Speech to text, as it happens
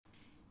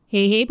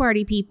Hey,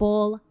 party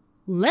people.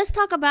 Let's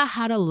talk about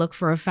how to look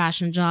for a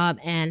fashion job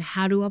and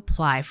how to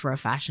apply for a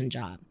fashion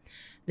job.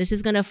 This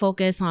is going to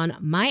focus on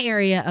my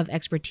area of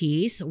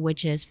expertise,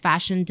 which is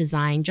fashion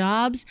design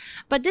jobs,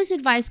 but this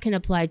advice can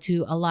apply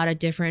to a lot of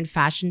different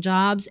fashion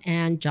jobs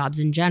and jobs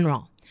in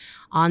general.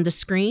 On the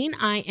screen,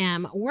 I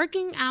am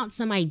working out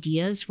some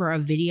ideas for a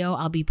video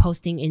I'll be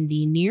posting in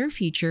the near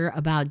future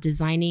about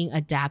designing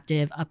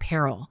adaptive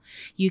apparel.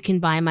 You can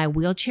buy my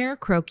wheelchair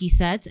croquis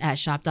sets at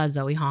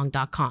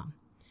shop.zoehong.com.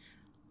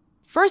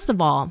 First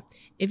of all,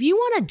 if you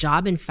want a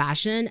job in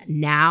fashion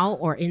now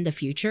or in the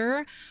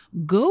future,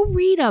 go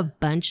read a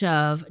bunch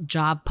of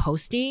job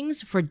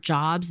postings for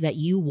jobs that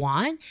you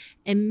want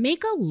and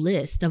make a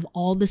list of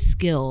all the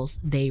skills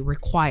they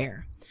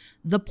require.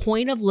 The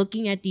point of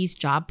looking at these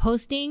job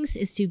postings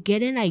is to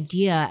get an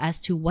idea as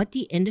to what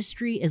the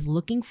industry is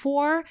looking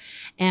for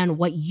and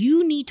what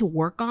you need to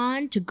work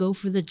on to go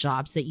for the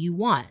jobs that you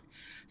want.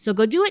 So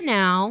go do it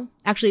now.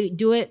 Actually,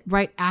 do it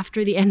right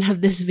after the end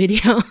of this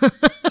video.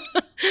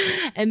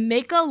 And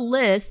make a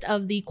list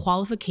of the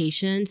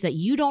qualifications that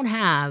you don't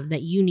have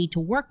that you need to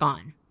work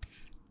on.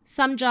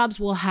 Some jobs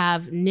will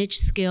have niche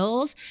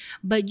skills,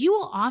 but you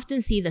will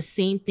often see the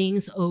same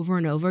things over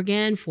and over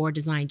again for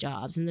design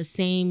jobs and the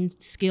same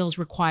skills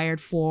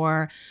required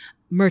for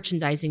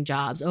merchandising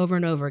jobs over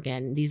and over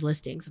again in these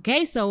listings.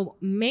 Okay, so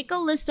make a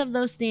list of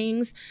those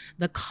things,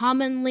 the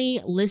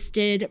commonly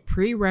listed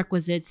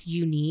prerequisites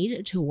you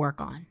need to work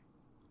on.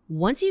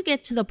 Once you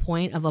get to the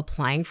point of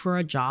applying for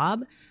a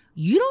job,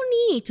 you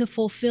don't need to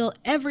fulfill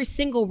every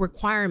single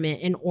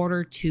requirement in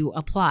order to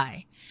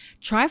apply.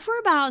 Try for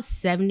about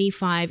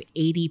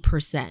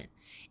 75-80%.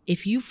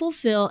 If you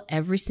fulfill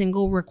every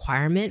single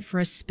requirement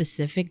for a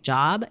specific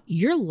job,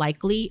 you're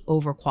likely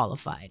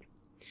overqualified.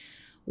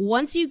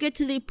 Once you get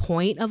to the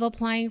point of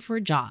applying for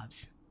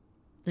jobs,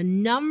 the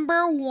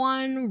number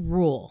one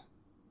rule,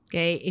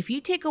 okay, if you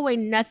take away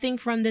nothing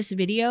from this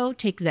video,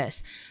 take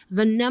this.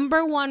 The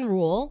number one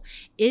rule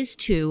is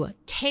to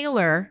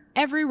tailor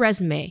every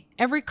resume,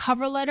 every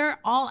cover letter,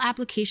 all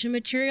application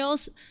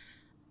materials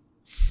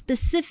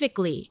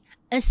specifically,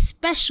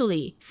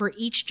 especially for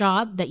each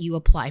job that you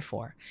apply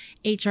for.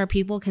 HR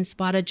people can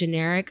spot a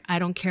generic, I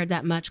don't care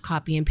that much,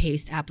 copy and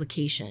paste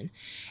application.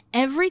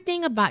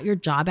 Everything about your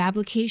job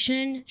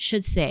application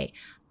should say,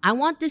 I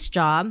want this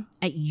job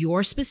at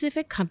your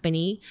specific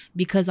company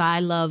because I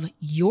love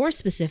your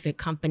specific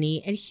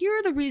company. And here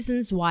are the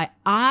reasons why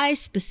I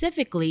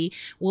specifically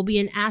will be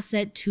an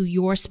asset to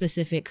your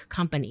specific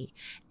company.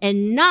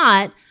 And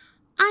not,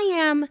 I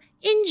am,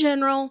 in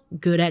general,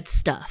 good at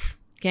stuff.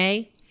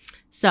 Okay?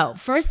 So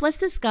first, let's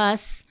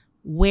discuss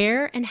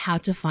where and how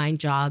to find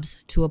jobs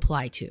to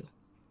apply to.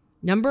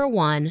 Number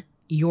one,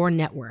 your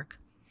network.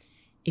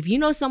 If you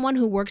know someone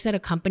who works at a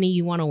company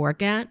you want to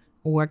work at,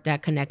 work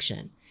that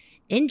connection.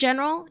 In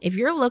general, if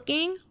you're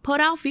looking,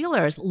 put out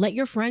feelers. Let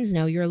your friends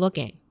know you're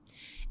looking.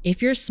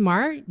 If you're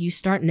smart, you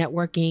start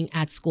networking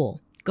at school.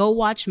 Go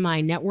watch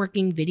my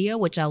networking video,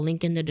 which I'll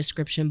link in the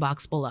description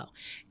box below.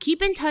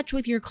 Keep in touch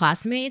with your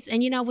classmates.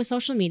 And with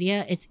social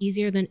media, it's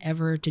easier than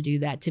ever to do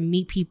that, to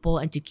meet people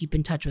and to keep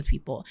in touch with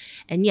people.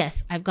 And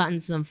yes, I've gotten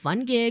some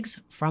fun gigs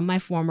from my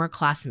former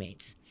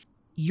classmates.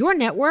 Your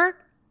network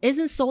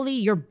isn't solely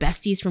your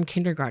besties from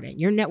kindergarten.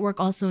 Your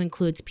network also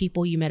includes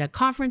people you met at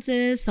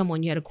conferences,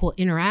 someone you had a cool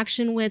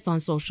interaction with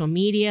on social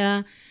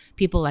media,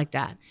 people like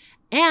that.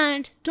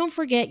 And don't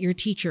forget your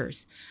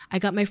teachers. I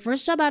got my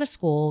first job out of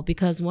school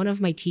because one of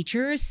my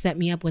teachers set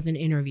me up with an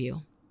interview.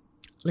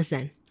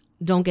 Listen,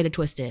 don't get it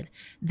twisted.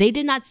 They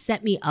did not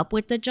set me up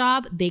with the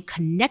job. They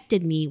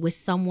connected me with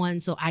someone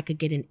so I could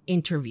get an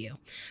interview.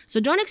 So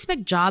don't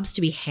expect jobs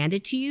to be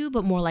handed to you,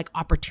 but more like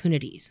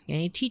opportunities.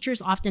 Okay?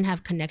 Teachers often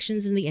have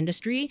connections in the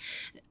industry.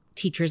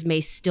 Teachers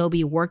may still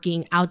be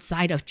working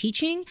outside of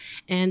teaching,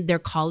 and their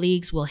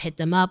colleagues will hit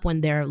them up when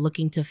they're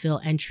looking to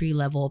fill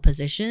entry-level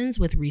positions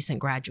with recent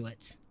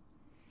graduates.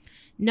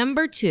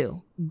 Number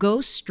two, go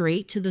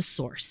straight to the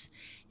source.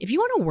 If you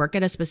want to work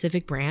at a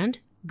specific brand,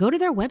 go to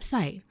their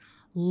website.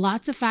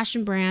 Lots of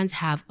fashion brands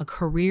have a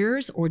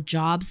careers or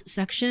jobs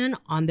section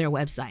on their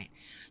website.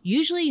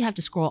 Usually you have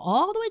to scroll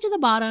all the way to the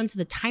bottom to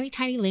the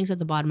tiny links at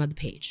the bottom of the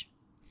page.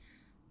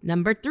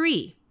 Number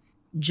three,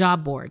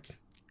 job boards.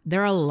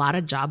 There are a lot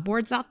of job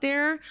boards out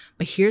there,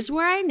 but here's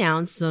where I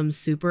announce some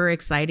super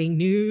exciting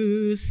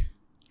news.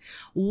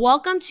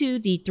 Welcome to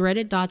the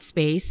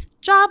threaded.space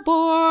job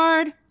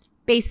board.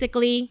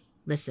 Basically,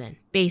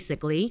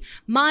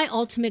 my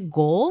ultimate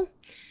goal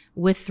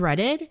with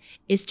Threaded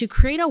is to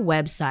create a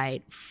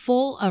website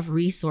full of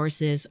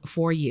resources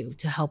for you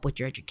to help with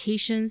your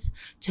educations,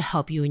 to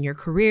help you in your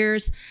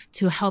careers,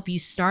 to help you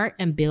start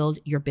and build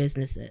your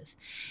businesses.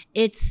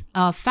 It's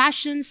a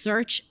fashion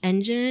search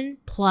engine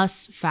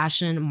plus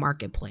fashion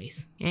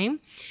marketplace. Okay?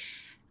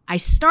 I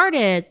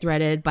started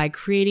Threaded by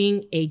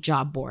creating a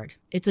job board.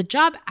 It's a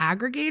job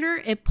aggregator.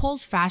 It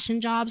pulls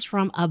fashion jobs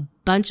from a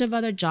bunch of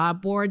other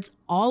job boards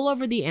all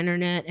over the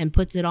internet and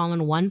puts it all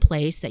in one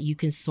place that you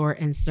can sort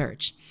and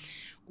search.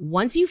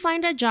 Once you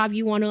find a job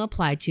you want to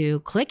apply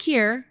to, click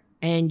here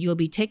and you'll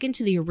be taken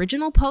to the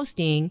original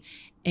posting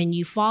and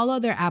you follow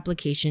their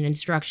application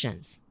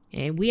instructions.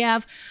 Okay, we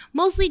have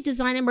mostly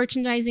design and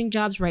merchandising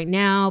jobs right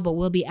now, but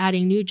we'll be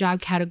adding new job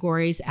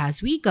categories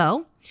as we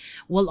go.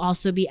 We'll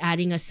also be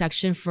adding a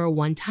section for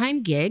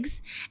one-time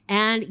gigs.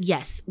 And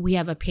yes, we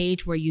have a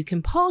page where you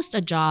can post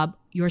a job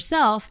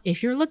yourself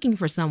if you're looking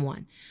for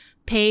someone.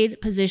 Paid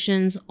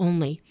positions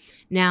only.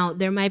 Now,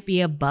 there might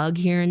be a bug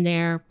here and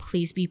there.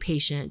 Please be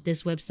patient.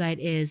 This website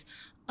is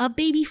a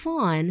baby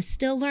fawn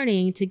still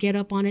learning to get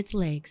up on its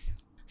legs.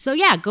 So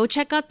yeah, go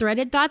check out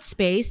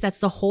threaded.space. That's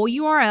the whole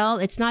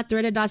URL. It's not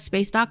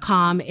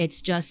threaded.space.com.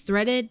 It's just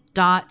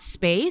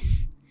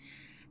threaded.space.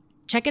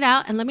 Check it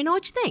out and let me know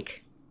what you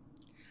think.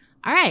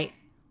 All right,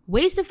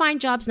 ways to find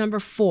jobs number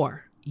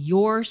 4,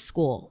 your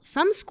school.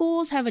 Some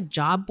schools have a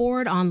job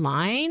board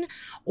online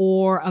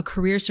or a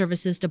career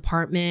services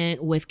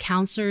department with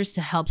counselors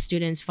to help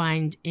students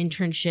find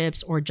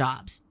internships or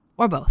jobs,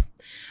 or both.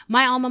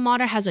 My alma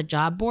mater has a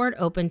job board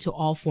open to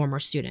all former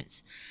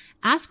students.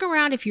 Ask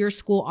around if your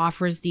school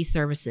offers these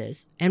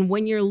services. And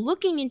when you're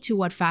looking into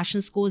what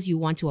fashion schools you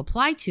want to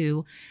apply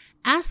to,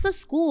 ask the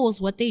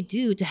schools what they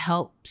do to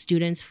help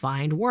students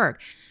find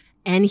work.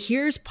 And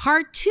here's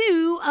part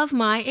 2 of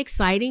my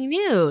exciting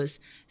news.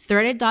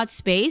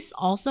 Threaded.space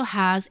also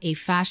has a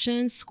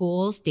fashion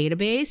schools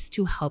database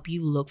to help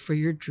you look for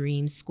your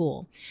dream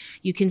school.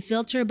 You can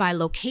filter by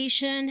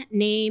location,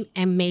 name,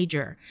 and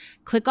major.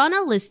 Click on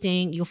a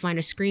listing, you'll find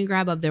a screen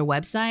grab of their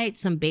website,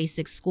 some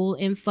basic school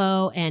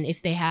info, and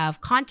if they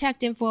have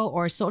contact info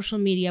or social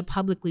media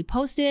publicly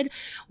posted,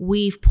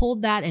 we've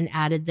pulled that and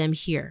added them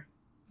here.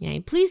 Okay.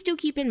 Please do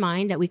keep in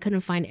mind that we couldn't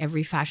find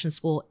every fashion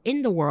school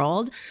in the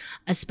world,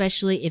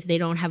 especially if they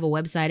don't have a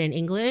website in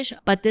English.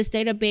 But this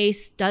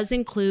database does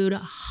include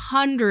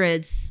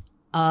hundreds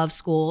of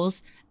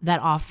schools that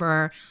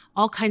offer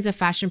all kinds of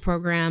fashion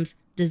programs,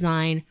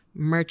 design,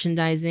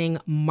 merchandising,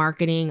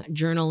 marketing,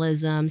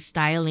 journalism,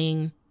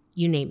 styling,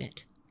 you name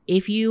it.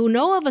 If you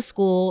know of a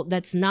school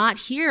that's not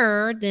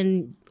here,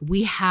 then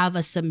we have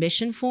a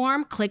submission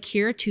form. Click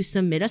here to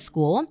submit a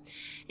school.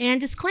 And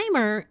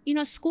disclaimer,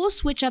 schools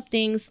switch up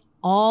things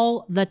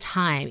all the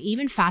time,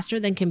 even faster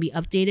than can be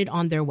updated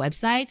on their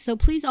website. So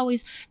please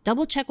always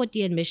double check with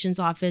the admissions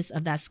office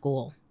of that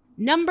school.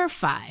 Number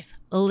 5,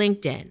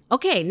 LinkedIn.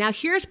 Okay, now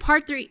here's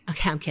part 3.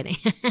 Okay, I'm kidding.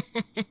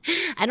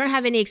 I don't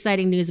have any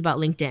exciting news about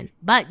LinkedIn,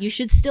 but you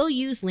should still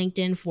use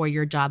LinkedIn for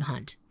your job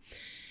hunt.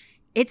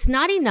 It's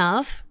not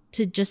enough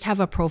to just have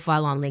a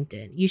profile on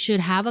LinkedIn. You should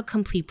have a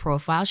complete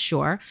profile,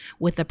 sure,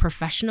 with a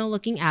professional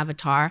looking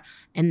avatar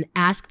and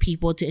ask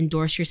people to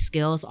endorse your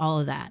skills, all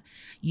of that.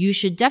 You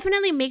should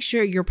definitely make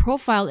sure your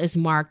profile is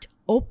marked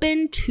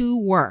open to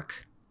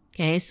work,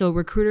 okay, so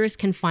recruiters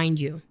can find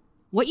you.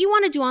 What you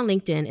want to do on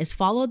LinkedIn is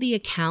follow the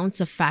accounts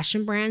of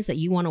fashion brands that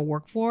you want to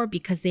work for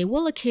because they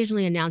will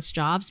occasionally announce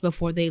jobs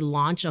before they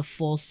launch a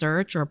full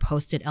search or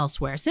post it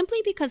elsewhere,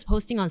 simply because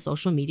posting on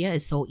social media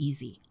is so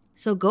easy.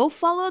 So go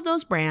follow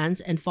those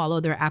brands and follow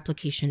their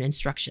application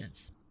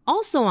instructions.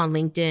 Also on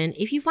LinkedIn,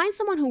 if you find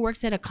someone who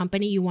works at a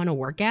company you want to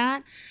work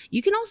at,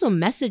 you can also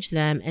message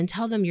them and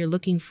tell them you're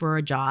looking for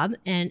a job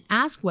and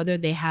ask whether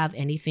they have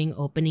anything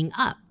opening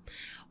up.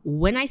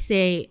 When I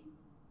say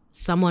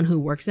someone who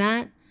works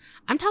at,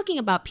 I'm talking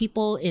about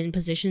people in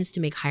positions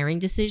to make hiring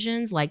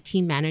decisions like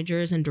team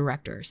managers and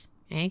directors.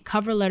 Okay?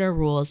 Cover letter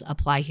rules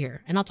apply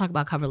here, and I'll talk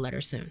about cover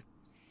letters soon.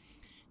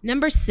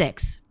 Number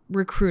 6,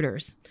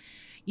 recruiters.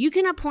 You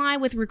can apply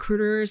with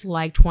recruiters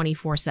like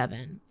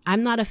 24/7.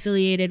 I'm not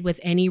affiliated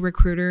with any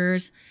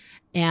recruiters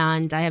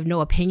and I have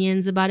no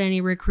opinions about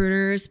any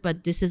recruiters,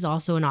 but this is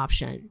also an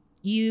option.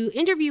 You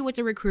interview with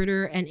the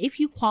recruiter and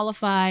if you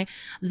qualify,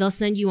 they'll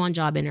send you on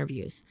job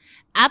interviews.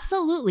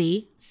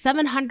 Absolutely,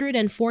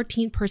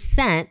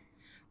 714%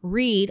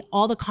 read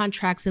all the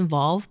contracts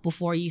involved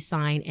before you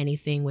sign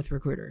anything with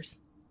recruiters.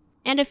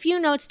 And a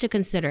few notes to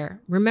consider.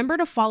 Remember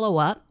to follow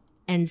up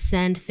and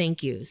send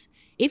thank yous.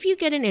 If you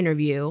get an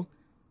interview,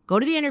 go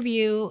to the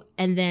interview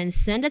and then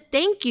send a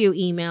thank you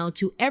email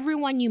to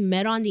everyone you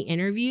met on the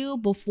interview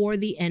before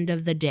the end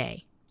of the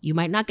day. You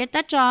might not get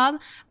that job,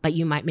 but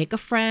you might make a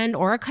friend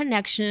or a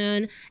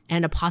connection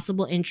and a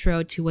possible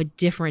intro to a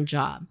different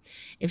job.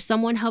 If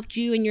someone helped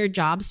you in your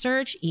job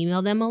search,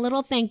 email them a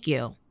little thank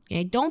you.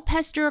 Okay? Don't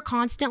pester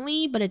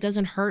constantly, but it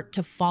doesn't hurt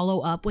to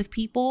follow up with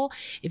people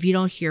if you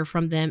don't hear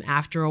from them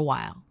after a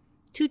while.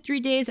 2-3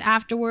 days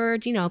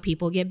afterwards,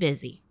 people get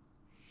busy.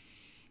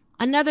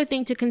 Another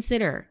thing to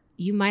consider,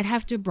 you might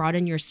have to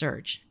broaden your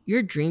search.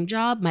 Your dream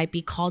job might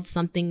be called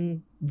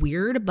something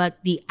weird,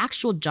 but the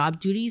actual job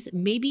duties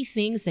may be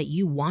things that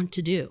you want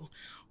to do.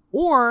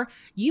 Or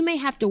you may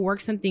have to work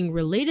something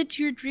related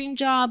to your dream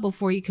job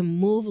before you can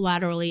move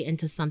laterally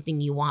into something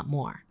you want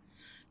more.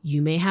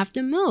 You may have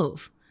to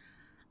move.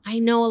 I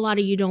know a lot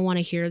of you don't want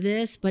to hear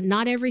this, but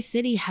not every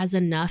city has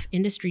enough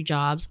industry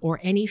jobs or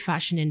any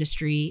fashion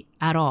industry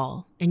at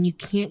all, and you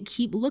can't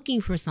keep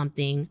looking for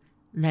something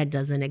that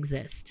doesn't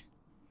exist.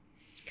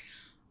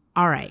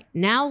 All right,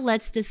 now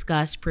let's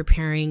discuss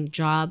preparing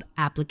job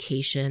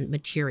application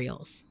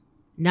materials.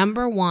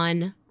 Number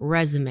 1,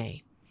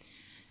 resume.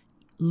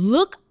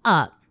 Look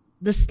up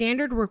the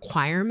standard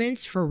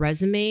requirements for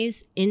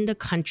resumes in the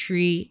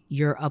country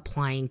you're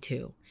applying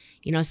to.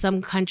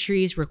 Some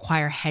countries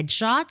require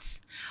headshots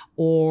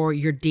or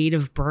your date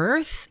of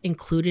birth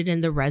included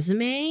in the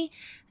resume.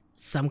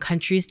 Some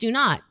countries do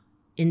not.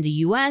 In the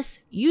US,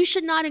 you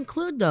should not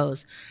include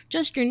those.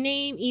 Just your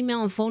name,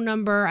 email, and phone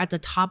number at the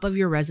top of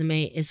your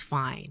resume is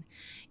fine.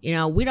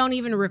 We don't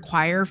even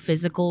require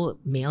physical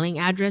mailing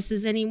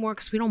addresses anymore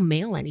because we don't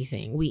mail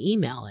anything. We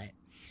email it.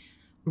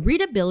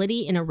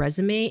 Readability in a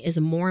resume is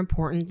more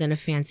important than a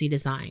fancy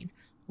design.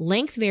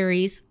 Length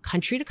varies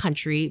country to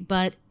country,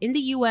 but in the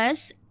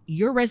US,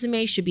 your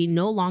resume should be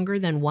no longer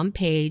than 1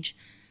 page,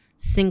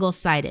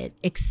 single-sided,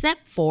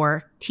 except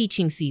for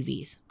teaching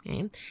CVs.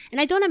 Okay?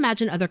 And I don't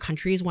imagine other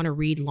countries want to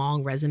read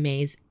long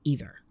resumes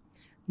either.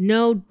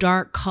 No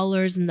dark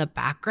colors in the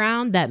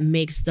background that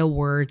makes the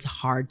words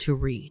hard to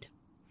read.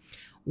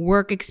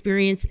 Work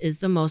experience is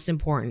the most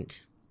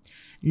important.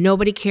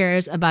 Nobody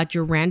cares about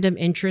your random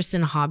interests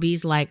and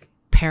hobbies like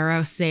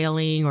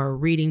parasailing or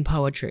reading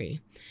poetry.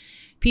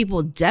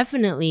 People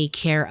definitely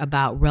care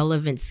about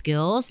relevant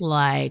skills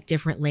like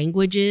different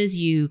languages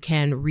you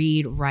can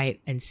read,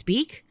 write, and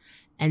speak,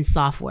 and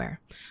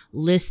software.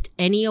 List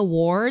any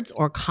awards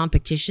or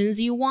competitions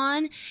you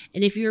won,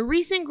 and if you're a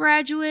recent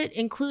graduate,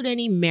 include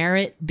any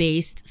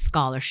merit-based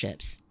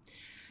scholarships.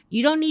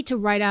 You don't need to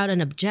write out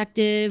an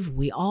objective.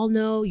 We all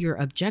know your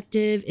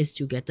objective is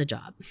to get the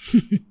job.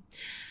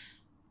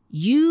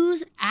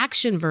 Use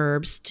action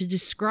verbs to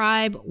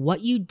describe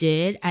what you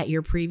did at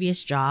your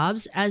previous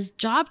jobs, as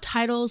job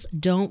titles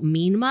don't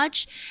mean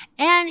much.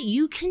 And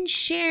you can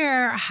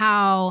share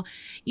how,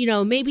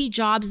 maybe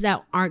jobs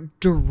that aren't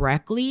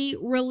directly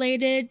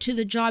related to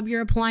the job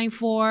you're applying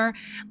for,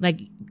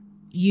 like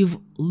you've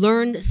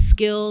learned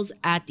skills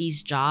at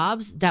these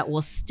jobs that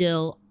will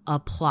still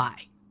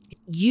apply.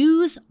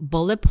 Use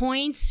bullet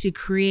points to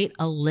create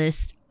a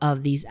list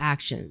of these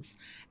actions.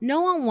 No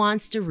one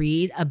wants to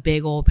read a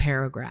big old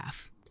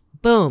paragraph.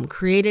 Boom,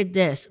 created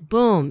this.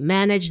 Boom,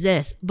 managed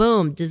this.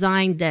 Boom,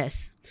 designed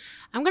this.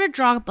 I'm going to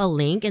drop a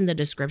link in the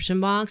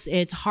description box.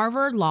 It's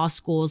Harvard Law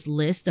School's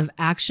list of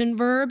action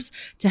verbs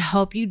to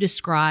help you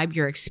describe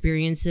your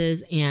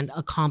experiences and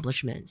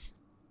accomplishments.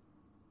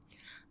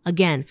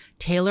 Again,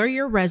 tailor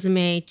your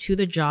resume to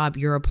the job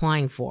you're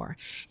applying for.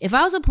 If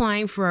I was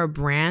applying for a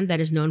brand that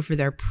is known for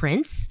their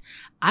prints,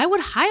 I would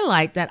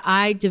highlight that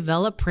I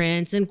develop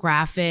prints and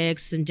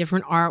graphics and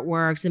different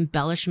artworks,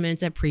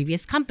 embellishments at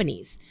previous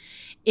companies.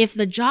 If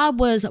the job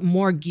was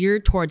more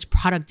geared towards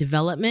product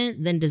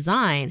development than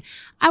design,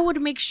 I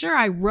would make sure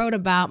I wrote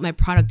about my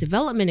product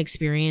development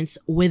experience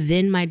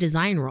within my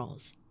design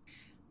roles.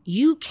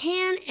 You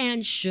can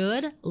and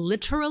should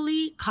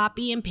literally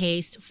copy and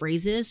paste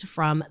phrases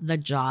from the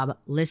job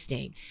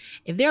listing.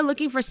 If they're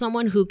looking for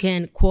someone who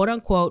can, quote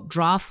unquote,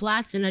 draw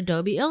flats in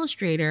Adobe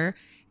Illustrator,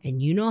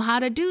 and you know how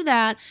to do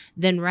that,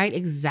 then write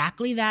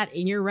exactly that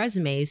in your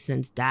resume,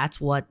 since that's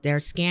what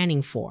they're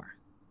scanning for.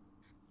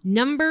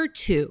 Number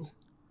 2,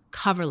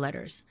 cover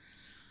letters.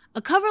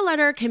 A cover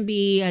letter can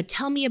be a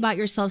tell me about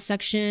yourself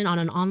section on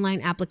an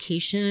online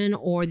application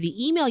or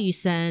the email you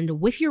send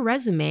with your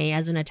resume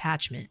as an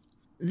attachment.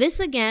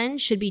 This again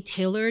should be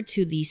tailored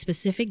to the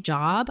specific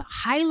job,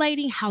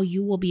 highlighting how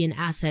you will be an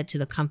asset to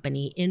the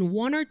company in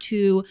 1 or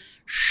 2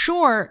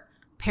 short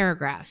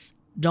paragraphs.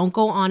 Don't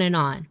go on and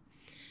on.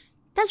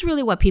 That's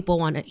really what people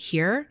want to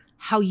hear,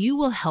 how you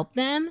will help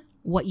them,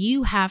 what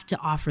you have to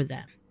offer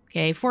them.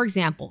 Okay, for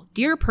example,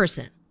 dear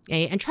person,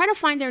 okay, and try to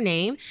find their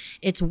name.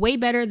 It's way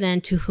better than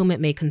to whom it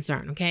may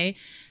concern, okay?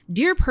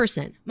 Dear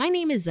person, my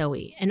name is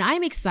Zoe, and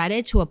I'm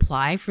excited to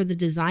apply for the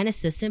design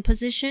assistant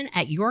position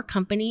at your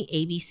company,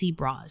 ABC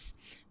Bras.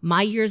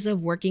 My years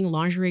of working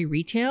lingerie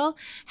retail,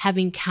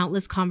 having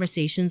countless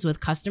conversations with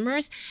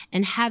customers,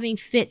 and having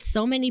fit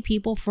so many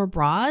people for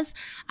bras,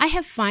 I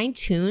have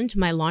fine-tuned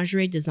my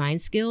lingerie design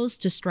skills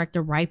to strike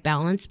the right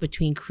balance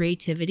between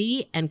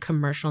creativity and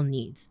commercial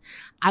needs.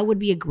 I would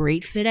be a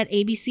great fit at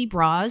ABC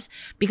Bras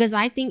because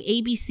I think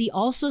ABC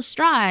also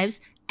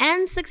strives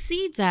and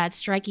succeeds at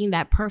striking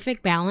that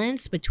perfect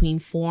balance between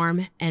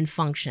form and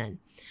function.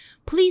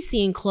 Please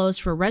see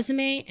enclosed for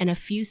resume and a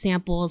few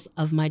samples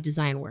of my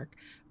design work.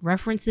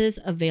 References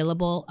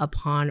available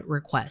upon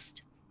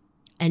request.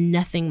 And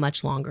nothing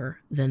much longer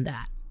than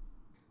that.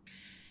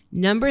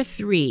 Number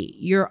 3,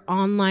 your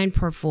online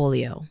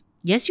portfolio.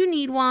 Yes, you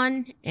need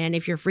one. And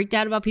if you're freaked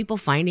out about people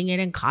finding it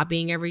and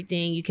copying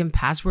everything, you can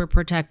password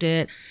protect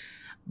it.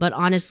 But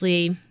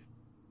honestly,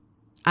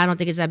 I don't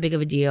think it's that big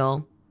of a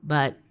deal.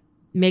 But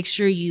make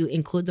sure you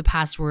include the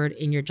password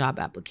in your job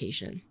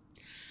application.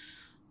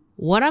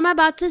 What I'm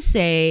about to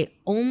say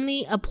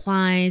only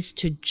applies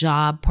to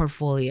job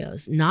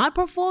portfolios, not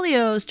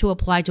portfolios to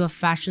apply to a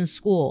fashion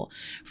school.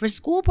 For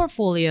school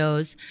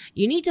portfolios,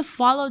 you need to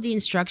follow the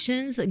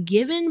instructions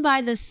given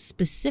by the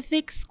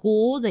specific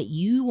school that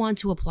you want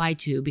to apply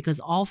to,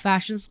 because all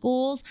fashion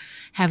schools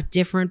have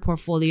different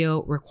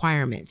portfolio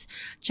requirements.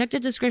 Check the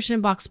description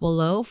box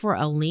below for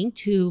a link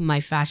to my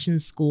fashion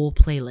school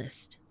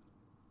playlist.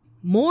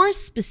 More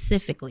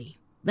specifically,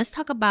 let's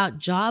talk about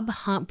job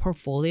hunt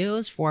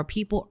portfolios for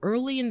people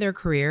early in their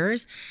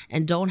careers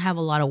and don't have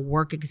a lot of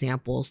work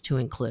examples to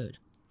include.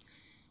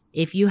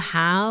 If you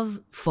have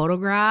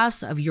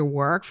photographs of your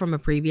work from a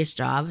previous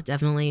job,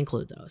 definitely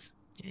include those.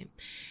 Okay.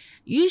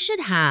 You should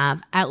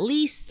have at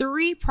least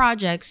 3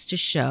 projects to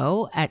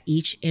show at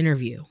each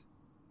interview.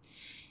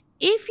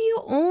 If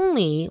you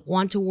only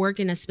want to work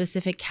in a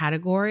specific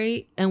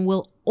category and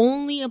will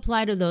only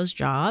apply to those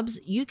jobs,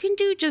 you can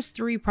do just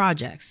 3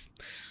 projects.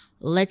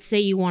 Let's say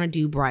you want to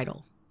do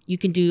bridal. You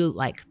can do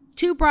like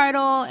 2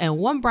 bridal and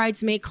 1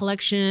 bridesmaid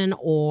collection,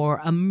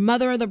 or a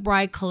mother of the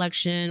bride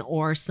collection,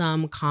 or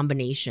some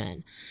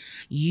combination.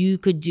 You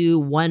could do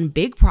 1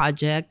 big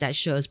project that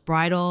shows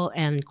bridal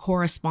and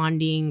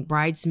corresponding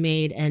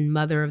bridesmaid and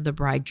mother of the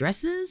bride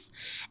dresses,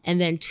 and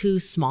then 2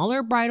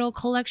 smaller bridal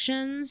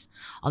collections.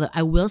 Although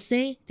I will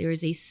say there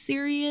is a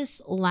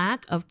serious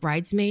lack of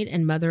bridesmaid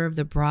and mother of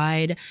the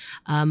bride,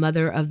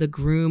 mother of the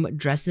groom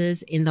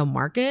dresses in the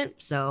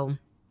market. So,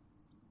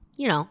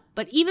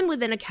 but even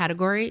within a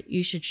category,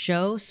 you should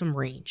show some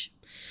range.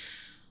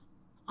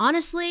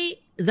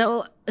 Honestly,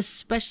 though,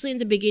 especially in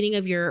the beginning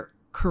of your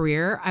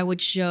career, I would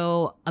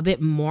show a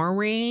bit more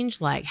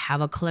range, like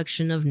have a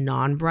collection of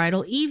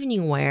non-bridal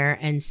evening wear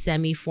and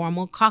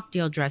semi-formal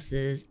cocktail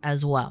dresses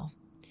as well.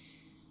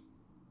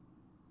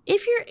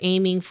 If you're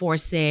aiming for,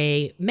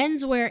 say,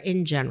 menswear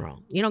in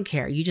general, you don't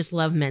care, you just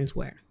love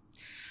menswear,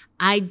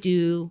 I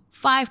do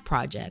 5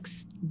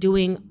 projects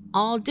doing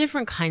all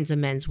different kinds of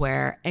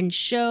menswear and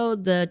show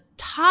the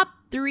top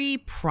 3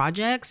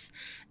 projects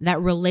that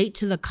relate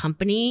to the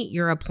company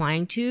you're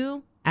applying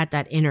to at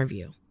that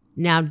interview.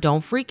 Now,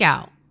 don't freak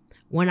out.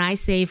 When I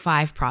say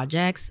 5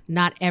 projects,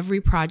 not every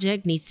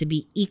project needs to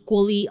be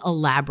equally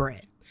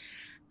elaborate.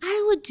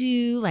 I would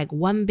do like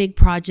 1 big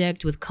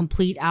project with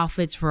complete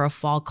outfits for a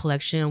fall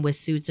collection with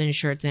suits and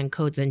shirts and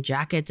coats and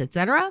jackets,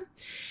 etc.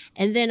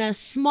 And then a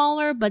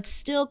smaller but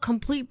still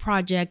complete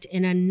project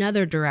in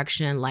another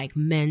direction, like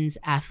men's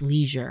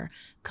athleisure,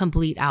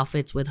 complete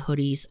outfits with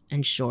hoodies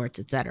and shorts,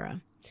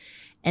 etc.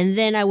 And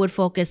then I would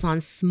focus on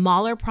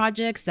smaller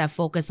projects that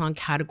focus on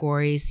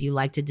categories you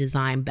like to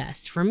design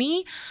best. For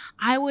me,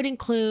 I would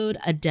include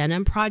a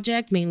denim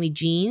project, mainly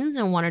jeans,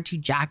 and 1 or 2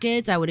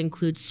 jackets. I would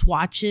include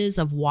swatches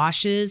of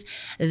washes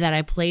that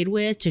I played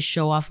with to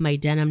show off my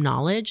denim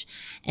knowledge.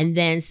 And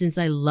then since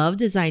I love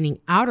designing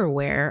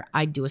outerwear,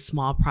 I'd do a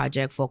small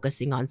project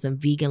focusing on some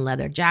vegan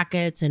leather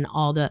jackets and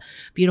all the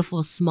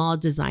beautiful small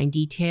design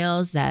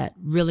details that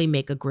really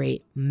make a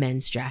great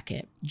men's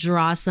jacket.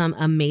 Draw some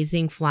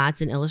amazing flats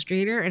in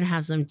Illustrator and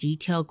have some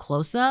detailed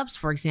close-ups.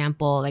 For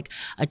example, like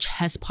a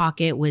chest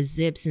pocket with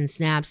zips and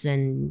snaps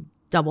and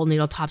double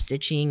needle top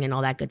stitching and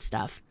all that good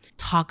stuff.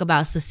 Talk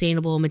about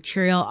sustainable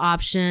material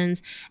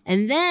options.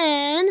 And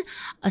then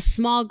a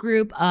small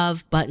group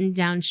of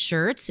button-down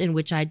shirts in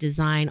which I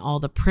design all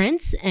the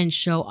prints and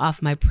show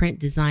off my print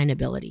design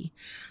ability.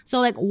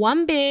 So like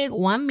 1 big,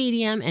 1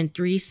 medium, and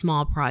 3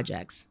 small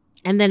projects.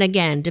 And then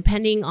again,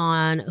 depending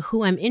on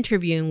who I'm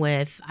interviewing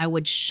with, I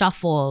would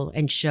shuffle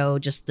and show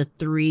just the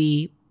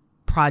 3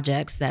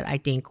 projects that I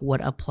think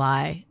would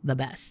apply the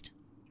best.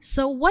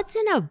 So what's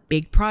in a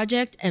big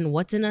project and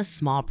what's in a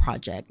small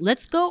project?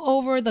 Let's go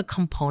over the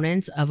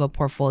components of a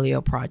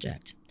portfolio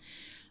project.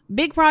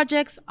 Big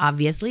projects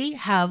obviously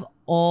have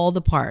all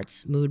the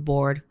parts: mood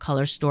board,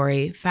 color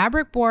story,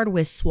 fabric board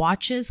with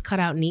swatches cut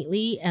out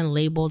neatly and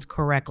labeled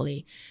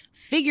correctly,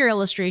 figure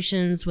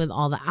illustrations with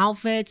all the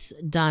outfits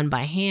done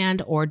by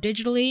hand or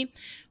digitally,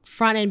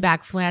 front and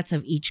back flats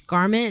of each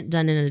garment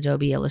done in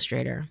Adobe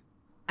Illustrator.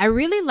 I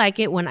really like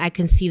it when I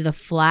can see the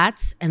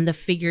flats and the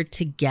figure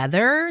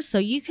together, so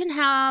you can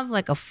have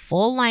like a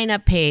full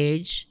lineup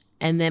page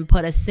and then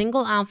put a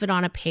single outfit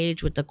on a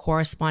page with the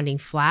corresponding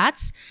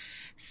flats,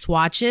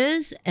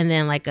 swatches, and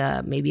then like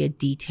maybe a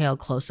detailed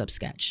close-up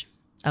sketch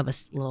of a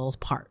little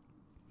part.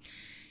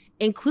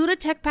 Include a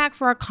tech pack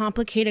for a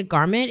complicated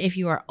garment if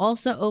you are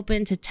also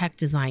open to tech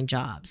design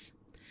jobs.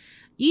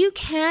 You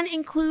can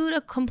include a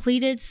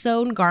completed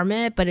sewn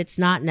garment, but it's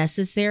not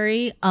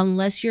necessary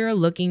unless you're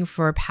looking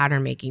for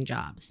pattern making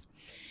jobs.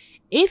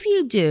 If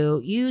you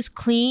do, use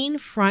clean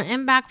front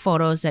and back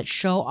photos that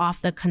show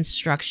off the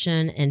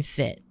construction and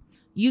fit.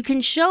 You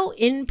can show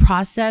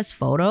in-process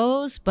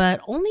photos,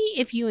 but only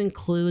if you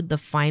include the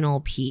final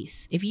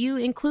piece. If you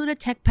include a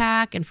tech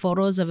pack and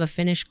photos of a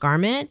finished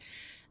garment,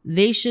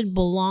 they should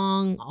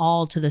belong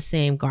all to the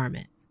same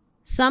garment.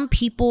 Some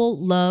people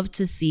love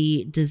to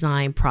see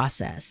design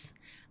process.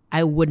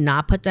 I would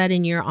not put that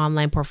in your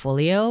online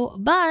portfolio,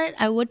 but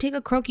I would take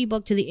a croquis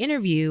book to the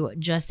interview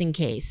just in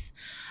case.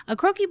 A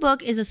croquis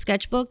book is a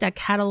sketchbook that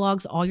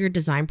catalogs all your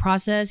design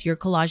process, your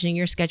collaging,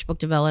 your sketchbook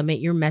development,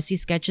 your messy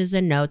sketches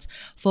and notes,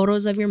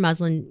 photos of your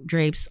muslin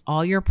drapes,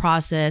 all your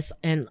process,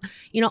 and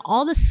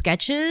all the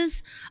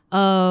sketches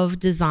of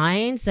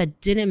designs that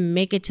didn't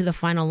make it to the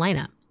final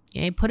lineup.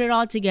 Okay, put it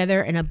all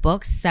together in a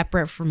book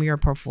separate from your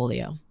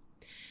portfolio.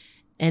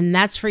 And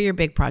that's for your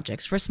big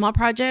projects. For small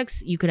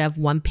projects, you could have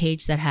one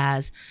page that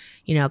has,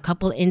 a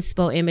couple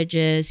inspo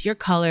images, your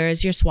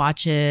colors, your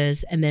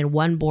swatches, and then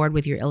one board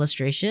with your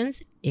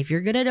illustrations, if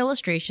you're good at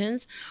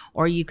illustrations,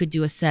 or you could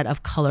do a set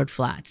of colored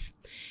flats.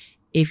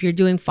 If you're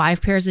doing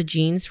 5 pairs of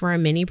jeans for a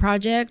mini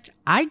project,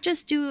 I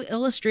just do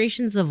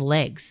illustrations of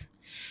legs.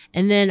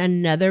 And then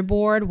another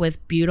board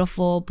with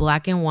beautiful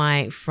black and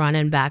white front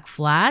and back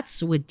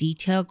flats with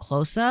detailed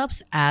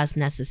close-ups as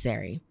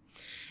necessary.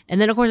 And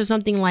then, of course, if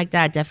something like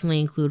that,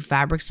 definitely include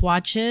fabric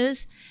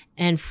swatches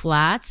and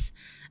flats.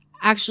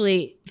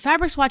 Actually,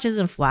 fabric swatches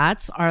and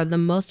flats are the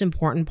most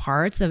important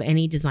parts of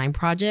any design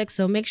project,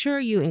 so make sure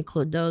you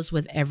include those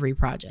with every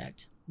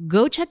project.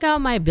 Go check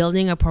out my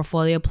Building a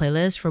Portfolio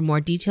playlist for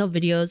more detailed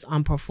videos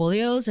on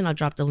portfolios, and I'll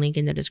drop the link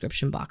in the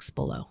description box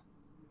below.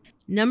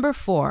 Number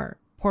 4,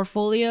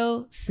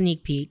 portfolio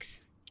sneak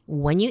peeks.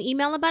 When you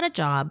email about a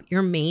job,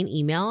 your main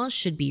email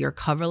should be your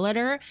cover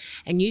letter,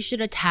 and you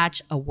should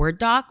attach a Word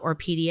doc or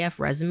PDF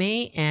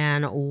resume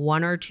and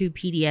 1 or 2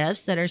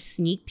 PDFs that are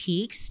sneak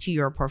peeks to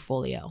your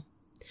portfolio.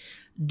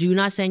 Do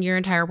not send your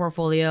entire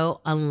portfolio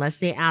unless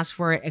they ask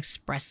for it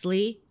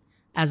expressly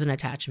as an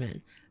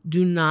attachment.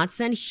 Do not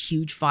send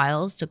huge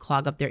files to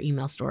clog up their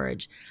email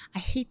storage. I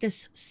hate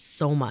this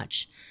so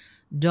much.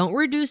 Don't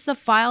reduce the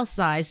file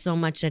size so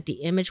much that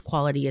the image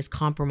quality is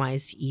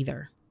compromised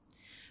either.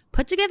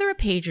 Put together a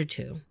page or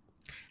two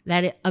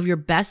of your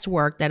best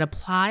work that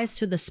applies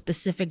to the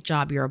specific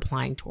job you're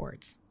applying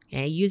towards.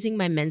 Okay? Using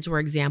my menswear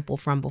example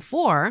from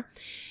before,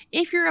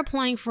 if you're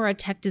applying for a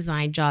tech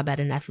design job at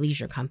an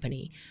athleisure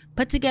company,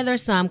 put together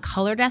some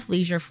colored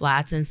athleisure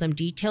flats and some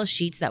detail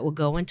sheets that will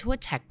go into a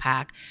tech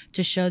pack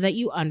to show that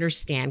you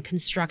understand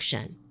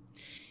construction.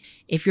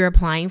 If you're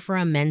applying for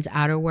a men's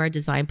outerwear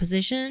design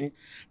position,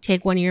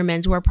 take one of your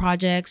menswear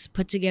projects,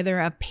 put together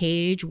a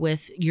page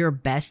with your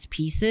best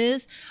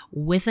pieces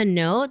with a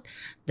note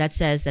that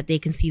says that they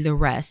can see the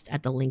rest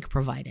at the link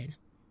provided.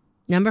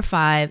 Number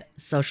 5,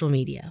 social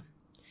media.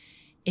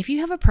 If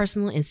you have a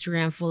personal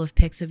Instagram full of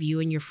pics of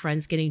you and your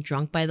friends getting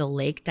drunk by the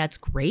lake, that's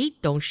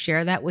great. Don't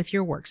share that with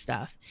your work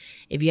stuff.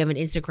 If you have an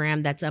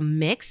Instagram that's a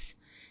mix,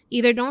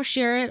 either don't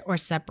share it or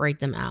separate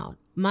them out.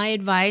 My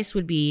advice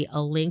would be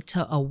a link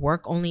to a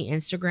work-only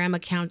Instagram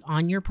account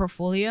on your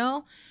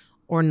portfolio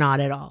or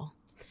not at all.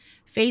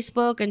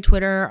 Facebook and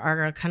Twitter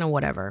are kind of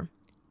whatever.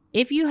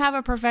 If you have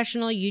a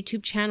professional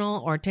YouTube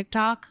channel or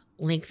TikTok,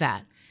 link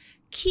that.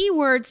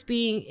 Keywords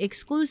being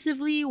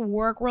exclusively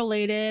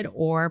work-related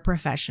or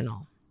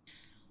professional.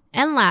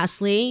 And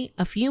lastly,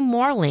 a few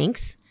more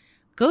links.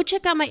 Go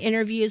check out my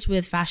interviews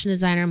with fashion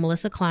designer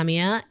Melissa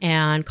Klamia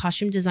and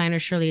costume designer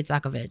Shirley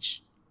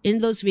Zakovich. In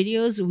those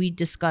videos, we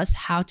discuss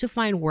how to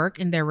find work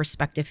in their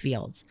respective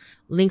fields.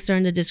 Links are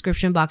in the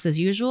description box as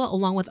usual,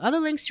 along with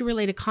other links to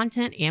related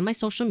content and my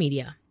social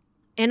media.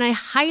 And I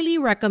highly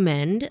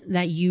recommend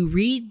that you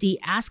read the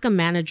Ask a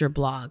Manager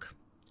blog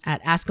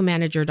at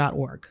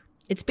askamanager.org.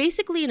 It's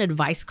basically an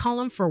advice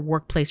column for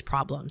workplace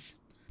problems.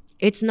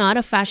 It's not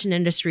a fashion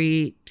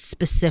industry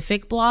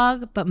specific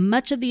blog, but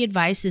much of the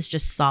advice is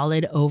just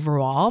solid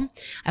overall.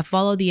 I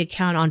follow the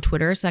account on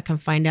Twitter so I can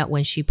find out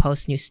when she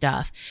posts new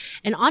stuff.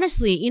 And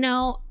honestly,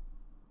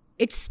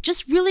 it's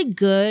just really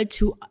good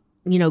to,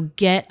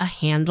 get a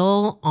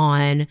handle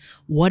on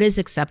what is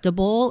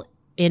acceptable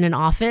in an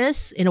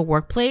office, in a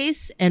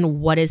workplace,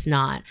 and what is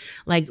not.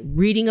 Like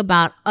reading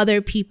about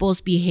other people's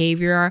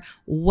behavior,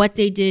 what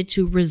they did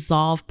to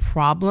resolve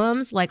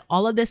problems, like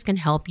all of this can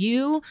help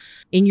you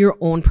in your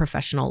own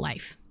professional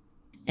life.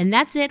 And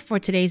that's it for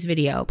today's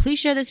video. Please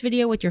share this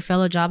video with your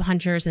fellow job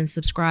hunters and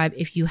subscribe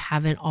if you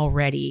haven't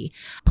already.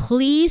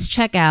 Please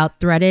check out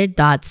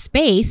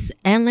threaded.space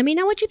and let me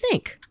know what you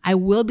think. I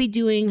will be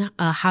doing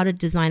a how to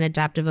design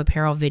adaptive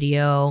apparel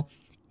video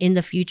in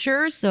the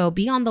future, so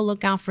be on the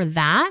lookout for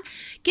that.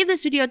 Give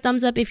this video a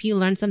thumbs up if you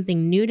learned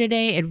something new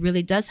today. It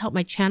really does help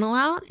my channel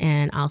out,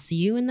 and I'll see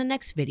you in the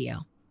next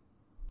video.